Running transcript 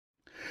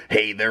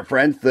Hey there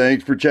friends,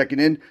 thanks for checking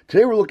in.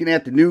 Today we're looking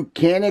at the new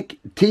Canik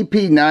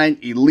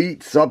TP9 Elite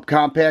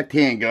Subcompact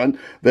handgun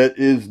that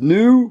is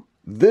new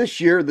this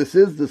year. This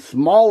is the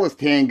smallest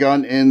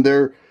handgun in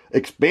their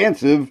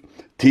expansive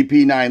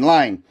TP9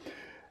 line.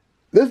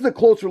 This is a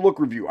closer look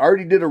review. I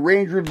already did a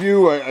range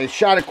review. I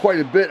shot it quite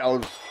a bit. I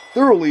was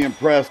thoroughly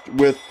impressed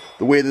with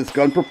the way this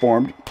gun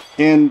performed.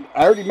 And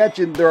I already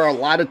mentioned there are a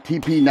lot of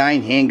TP9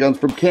 handguns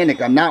from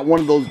Canik. I'm not one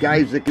of those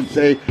guys that can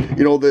say,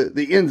 you know,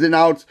 the ins and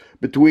outs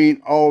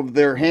between all of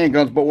their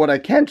handguns. But what I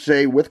can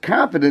say with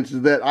confidence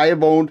is that I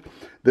have owned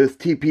this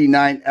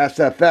TP9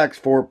 SFX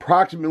for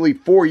approximately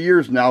 4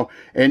 years now,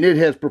 and it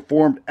has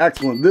performed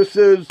excellent. This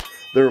is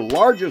their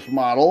largest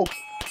model.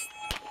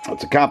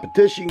 It's a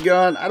competition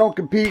gun. I don't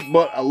compete,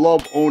 but I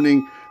love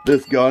owning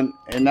this gun.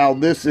 And now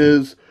this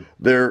is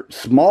their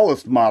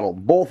smallest model.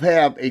 Both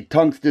have a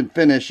tungsten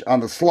finish on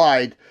the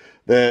slide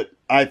that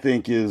I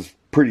think is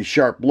pretty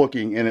sharp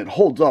looking, and it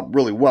holds up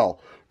really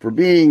well. For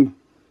being,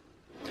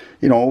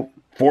 you know,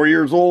 4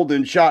 years old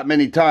and shot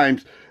many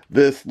times,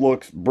 this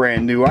looks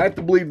brand new. I have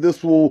to believe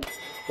this will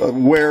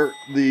wear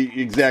the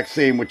exact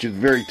same, which is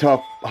very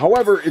tough.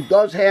 However, it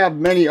does have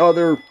many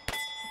other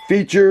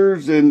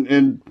features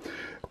and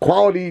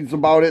qualities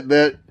about it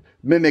that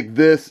mimic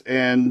this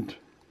and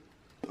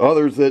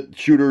others that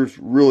shooters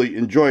really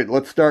enjoyed.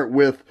 Let's start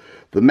with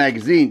the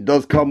magazine. It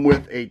does come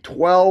with a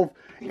 12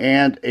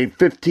 and a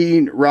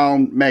 15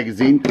 round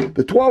magazine.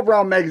 The 12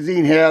 round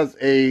magazine has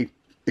a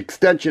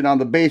extension on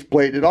the base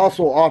plate. It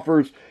also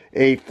offers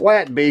a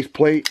flat base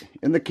plate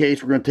in the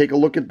case. We're going to take a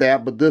look at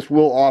that, but this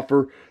will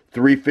offer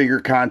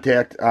 3-finger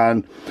contact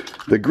on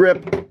the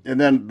grip.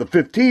 And then the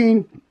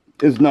 15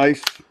 is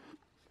nice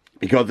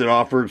because it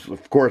offers,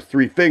 of course,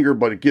 3-finger,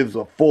 but it gives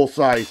a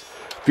full-size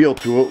feel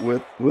to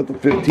it with a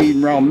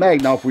 15 round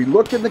mag. Now if we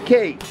look in the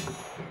case,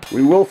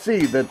 we will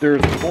see that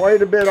there's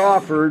quite a bit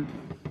offered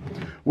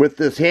with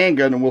this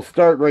handgun, and we'll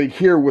start right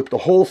here with the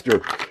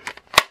holster.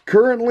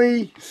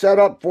 Currently set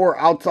up for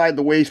outside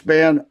the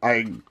waistband.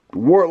 I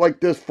wore it like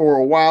this for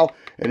a while,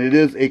 and it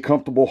is a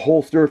comfortable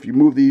holster. If you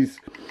move these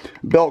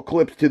belt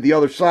clips to the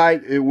other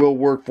side, it will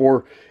work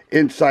for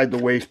inside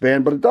the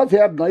waistband, but it does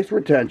have nice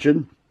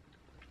retention.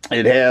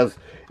 It has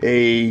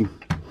a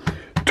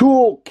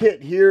tool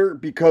kit here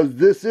because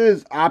this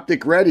is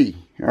optic ready.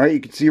 All right, you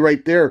can see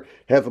right there, it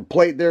has a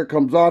plate there,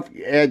 comes off.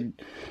 You add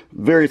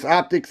various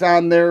optics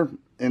on there,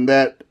 and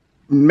that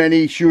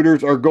many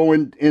shooters are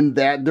going in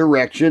that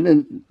direction,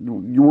 and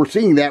we're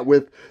seeing that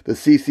with the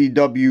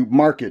CCW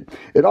market.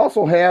 It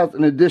also has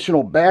an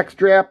additional back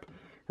strap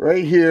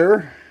right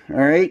here, all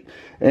right,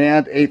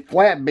 and a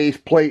flat base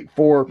plate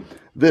for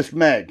this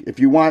mag. If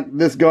you want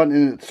this gun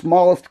in its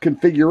smallest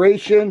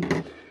configuration,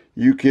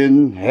 you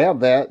can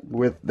have that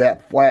with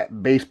that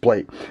flat base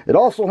plate. It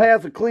also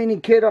has a cleaning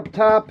kit up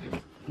top,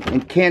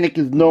 and Canik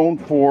is known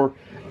for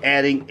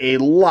adding a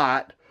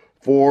lot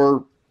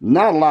for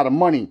not a lot of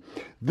money.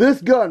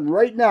 This gun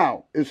right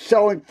now is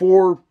selling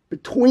for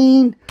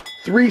between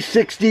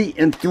 $360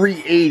 and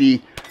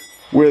 $380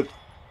 with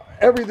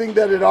everything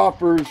that it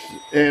offers,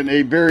 and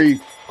a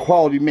very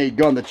quality made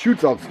gun that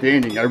shoots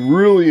outstanding. I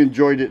really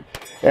enjoyed it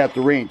at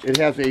the range. It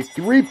has a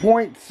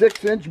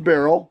 3.6-inch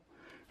barrel,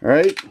 all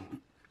right,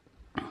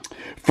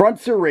 front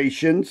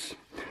serrations,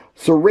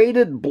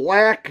 serrated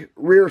black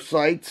rear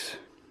sights,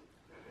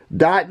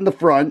 dot in the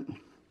front.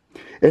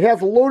 It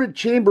has a loaded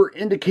chamber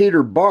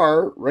indicator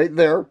bar right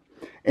there,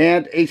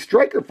 and a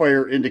striker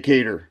fire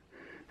indicator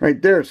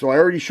right there. So I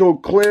already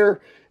showed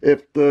clear.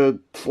 If the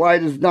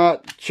slide is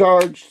not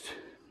charged,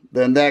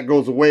 then that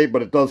goes away,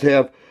 but it does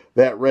have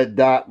that red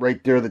dot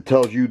right there that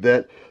tells you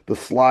that the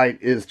slide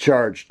is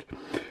charged.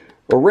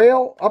 A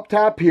rail up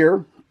top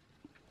here,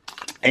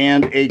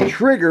 and a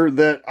trigger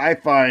that I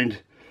find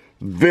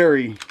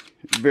very,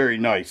 very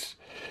nice.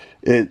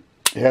 It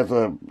has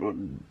a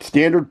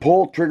standard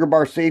pull trigger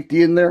bar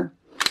safety in there.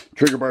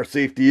 Trigger bar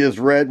safety is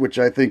red, which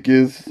I think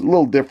is a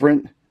little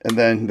different. And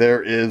then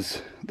there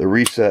is the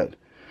reset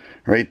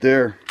right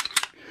there.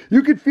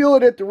 You can feel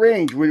it at the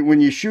range.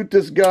 When you shoot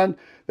this gun,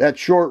 that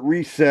short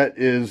reset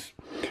is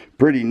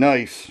pretty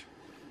nice.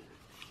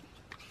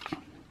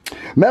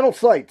 Metal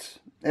sights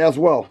as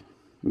well.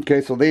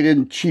 Okay, so they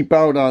didn't cheap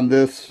out on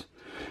this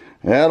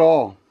at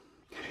all.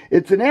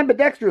 It's an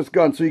ambidextrous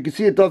gun, so you can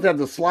see it does have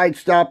the slide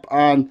stop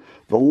on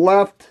the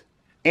left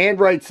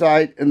and right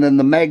side, and then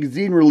the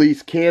magazine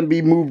release can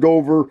be moved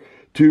over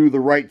to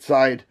the right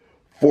side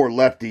for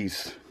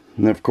lefties.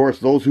 And of course,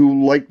 those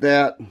who like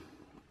that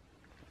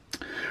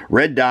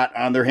red dot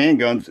on their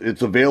handguns,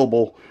 it's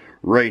available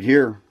right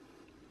here.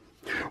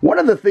 One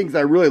of the things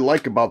I really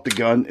like about the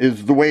gun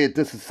is the way it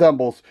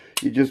disassembles.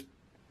 You just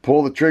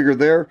pull the trigger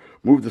there,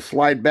 move the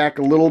slide back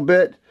a little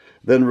bit,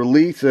 then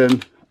release,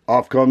 and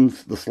off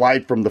comes the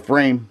slide from the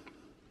frame.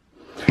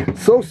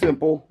 So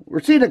simple.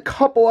 We're seeing a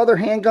couple other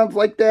handguns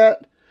like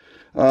that,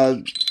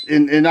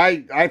 and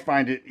I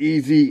find it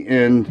easy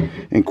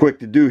and quick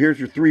to do. Here's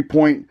your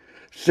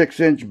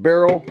 3.6-inch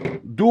barrel,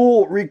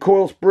 dual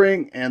recoil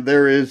spring, and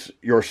there is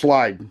your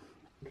slide.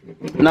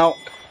 Now,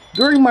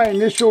 during my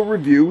initial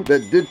review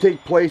that did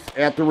take place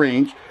at the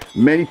range,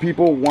 many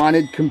people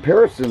wanted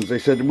comparisons. They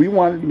said, we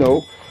wanted to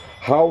know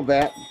how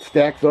that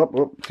stacks up.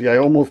 Oh, see, I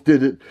almost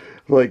did it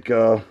like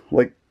a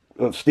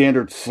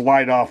standard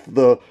slide off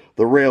the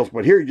rails,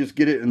 but here you just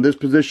get it in this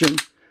position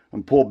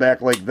and pull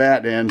back like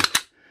that and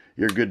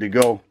you're good to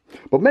go.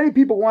 But many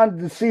people wanted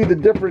to see the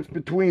difference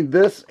between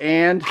this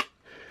and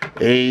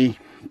a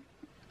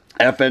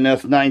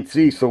FNS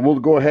 9C, so we'll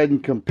go ahead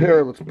and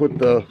compare. Let's put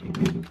the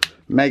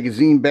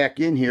magazine back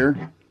in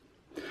here,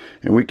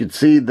 and we can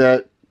see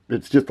that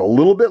it's just a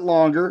little bit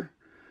longer,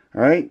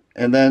 all right,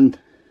 and then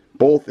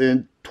both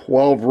in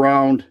 12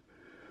 round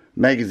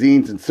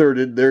magazines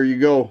inserted. There you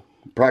go,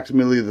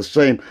 approximately the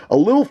same, a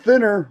little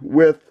thinner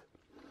with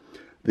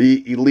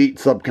the Elite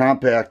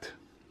subcompact,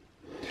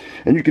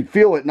 and you can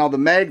feel it. Now the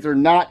mags are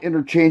not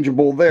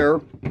interchangeable there,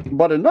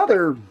 but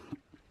another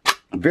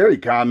very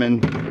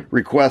common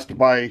request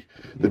by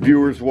the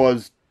viewers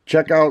was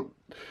check out,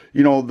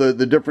 you know,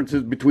 the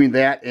differences between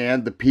that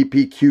and the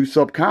PPQ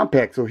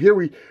subcompact. So here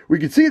we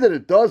can see that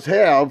it does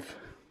have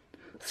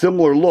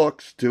similar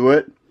looks to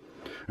it.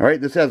 All right,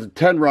 this has a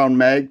 10 round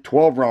mag,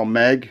 12 round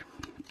mag.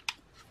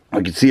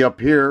 I can see up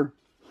here,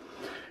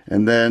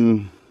 and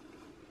then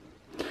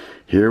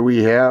here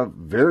we have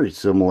very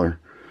similar,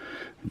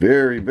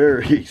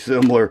 very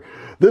similar.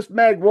 This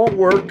mag won't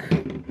work,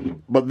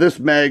 but this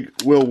mag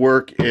will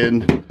work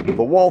in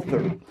the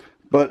Walther.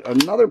 But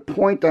another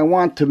point I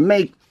want to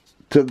make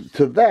to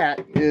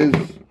that is,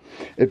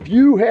 if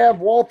you have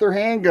Walther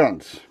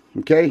handguns,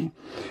 okay,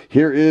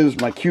 here is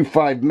my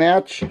Q5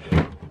 match,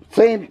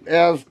 same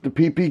as the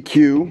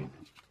PPQ,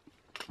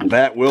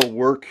 that will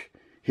work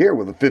here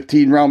with a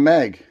 15 round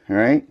mag, all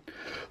right,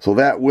 so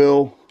that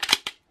will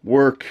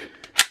work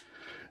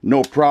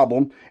no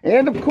problem.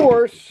 And of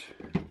course,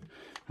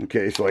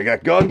 okay, so I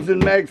got guns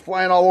and mags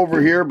flying all over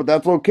here, but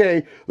that's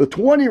okay. The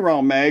 20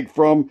 round mag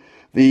from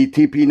the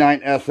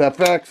TP9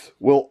 SFX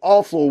will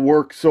also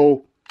work,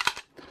 so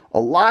a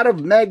lot of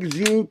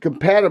magazine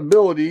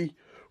compatibility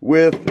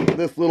with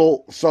this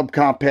little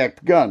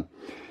subcompact gun.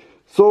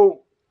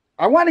 So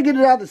I want to get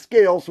it on the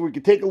scale so we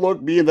can take a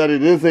look. Being that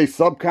it is a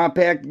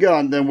subcompact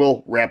gun, then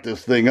we'll wrap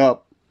this thing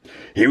up.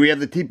 Here we have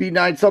the TP9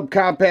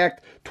 subcompact,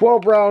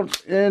 12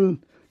 rounds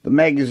in the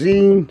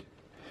magazine.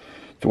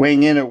 It's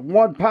weighing in at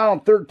 1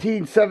 pound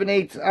 13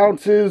 7/8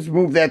 ounces.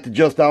 Move that to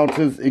just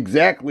ounces,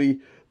 exactly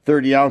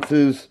 30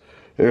 ounces.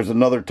 There's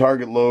another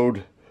target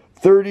load,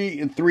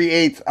 30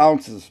 3/8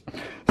 ounces.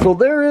 So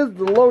there is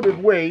the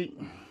loaded weight.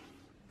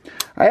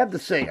 I have to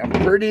say, I'm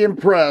pretty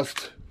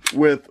impressed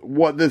with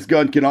what this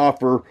gun can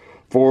offer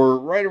for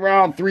right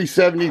around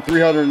 $370,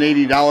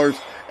 $380.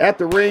 At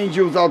the range,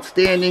 it was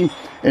outstanding,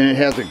 and it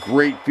has a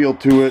great feel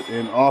to it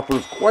and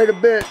offers quite a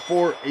bit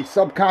for a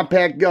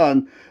subcompact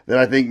gun that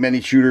I think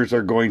many shooters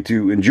are going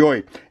to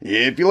enjoy.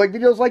 If you like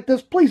videos like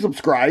this, please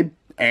subscribe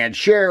and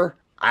share.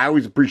 I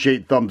always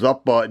appreciate the thumbs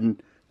up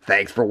button.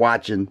 Thanks for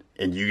watching,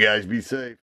 and you guys be safe.